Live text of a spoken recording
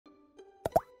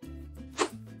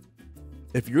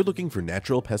If you're looking for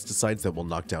natural pesticides that will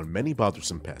knock down many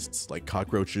bothersome pests like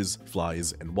cockroaches,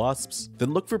 flies, and wasps,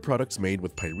 then look for products made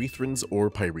with pyrethrins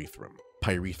or pyrethrum.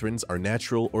 Pyrethrins are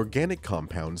natural, organic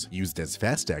compounds used as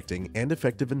fast-acting and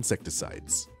effective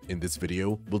insecticides. In this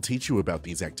video, we'll teach you about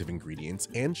these active ingredients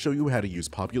and show you how to use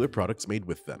popular products made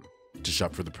with them. To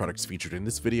shop for the products featured in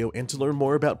this video and to learn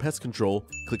more about pest control,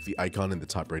 click the icon in the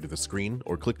top right of the screen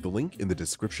or click the link in the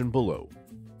description below.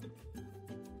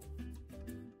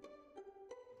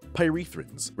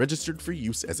 Pyrethrins, registered for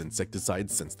use as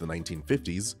insecticides since the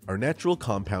 1950s, are natural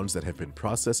compounds that have been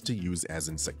processed to use as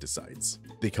insecticides.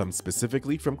 They come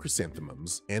specifically from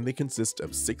chrysanthemums, and they consist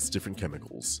of 6 different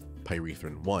chemicals: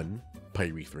 pyrethrin 1,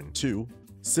 pyrethrin 2,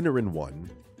 cinerin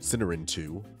 1, cinerin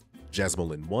 2,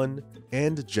 jasmolin 1,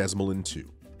 and jasmolin 2.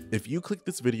 If you click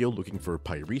this video looking for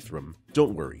pyrethrum,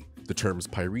 don't worry. The terms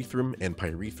pyrethrum and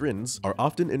pyrethrins are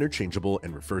often interchangeable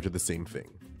and refer to the same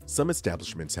thing. Some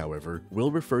establishments, however,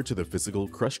 will refer to the physical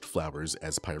crushed flowers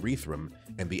as pyrethrum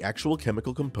and the actual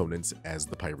chemical components as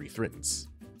the pyrethrins.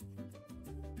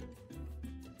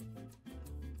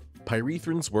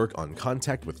 Pyrethrins work on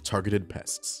contact with targeted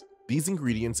pests. These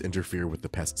ingredients interfere with the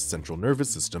pest's central nervous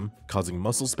system, causing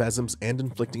muscle spasms and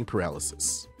inflicting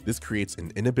paralysis. This creates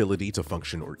an inability to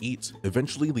function or eat,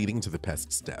 eventually leading to the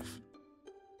pest's death.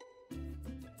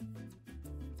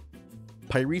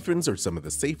 Pyrethrins are some of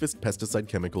the safest pesticide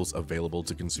chemicals available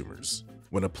to consumers.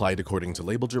 When applied according to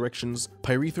label directions,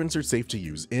 pyrethrins are safe to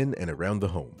use in and around the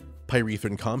home.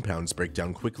 Pyrethrin compounds break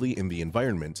down quickly in the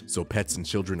environment, so pets and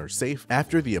children are safe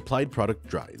after the applied product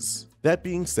dries. That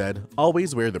being said,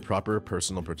 always wear the proper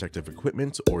personal protective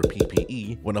equipment, or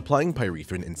PPE, when applying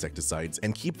pyrethrin insecticides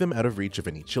and keep them out of reach of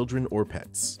any children or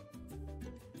pets.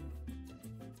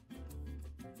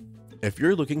 If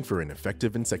you're looking for an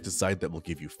effective insecticide that will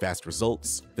give you fast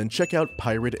results, then check out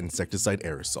Pyrid Insecticide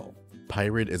Aerosol.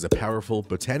 Pyrid is a powerful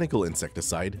botanical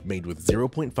insecticide made with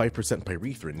 0.5%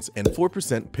 pyrethrins and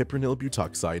 4% piprenyl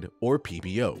butoxide, or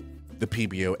PBO. The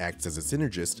PBO acts as a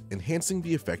synergist, enhancing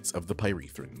the effects of the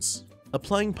pyrethrins.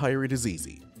 Applying Pyrid is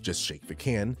easy. Just shake the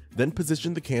can, then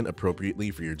position the can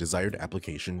appropriately for your desired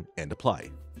application and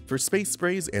apply. For space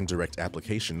sprays and direct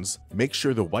applications, make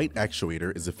sure the white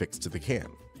actuator is affixed to the can.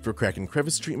 For crack and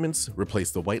crevice treatments, replace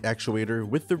the white actuator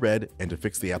with the red and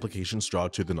affix the application straw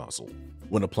to the nozzle.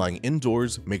 When applying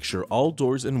indoors, make sure all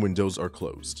doors and windows are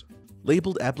closed.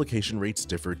 Labeled application rates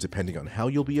differ depending on how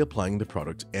you'll be applying the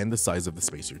product and the size of the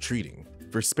space you're treating.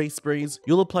 For space sprays,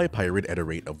 you'll apply Pyrid at a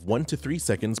rate of 1 to 3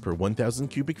 seconds per 1,000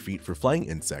 cubic feet for flying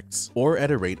insects, or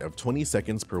at a rate of 20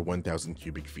 seconds per 1,000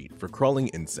 cubic feet for crawling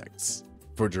insects.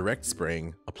 For direct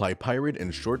spraying, apply Pyrid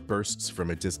in short bursts from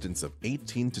a distance of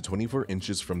 18 to 24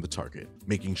 inches from the target,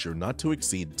 making sure not to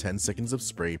exceed 10 seconds of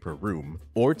spray per room,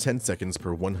 or 10 seconds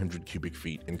per 100 cubic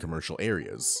feet in commercial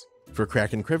areas. For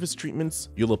crack and crevice treatments,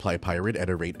 you'll apply Pyrid at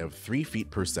a rate of 3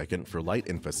 feet per second for light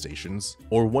infestations,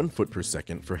 or 1 foot per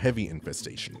second for heavy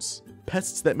infestations.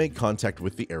 Pests that make contact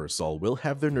with the aerosol will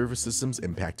have their nervous systems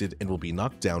impacted and will be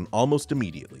knocked down almost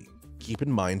immediately. Keep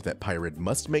in mind that Pyrid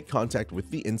must make contact with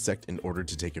the insect in order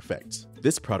to take effect.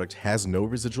 This product has no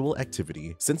residual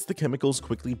activity since the chemicals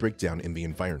quickly break down in the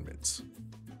environment.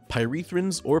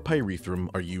 Pyrethrins or pyrethrum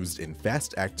are used in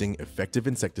fast-acting, effective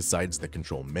insecticides that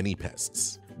control many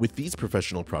pests. With these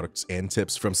professional products and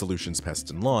tips from Solutions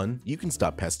Pest and Lawn, you can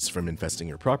stop pests from infesting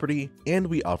your property, and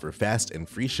we offer fast and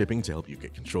free shipping to help you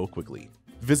get control quickly.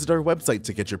 Visit our website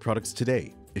to get your products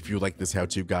today. If you like this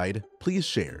how-to guide, please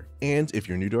share. And if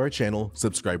you're new to our channel,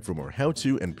 subscribe for more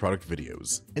how-to and product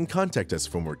videos. And contact us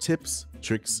for more tips,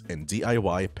 tricks, and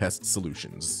DIY pest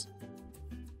solutions.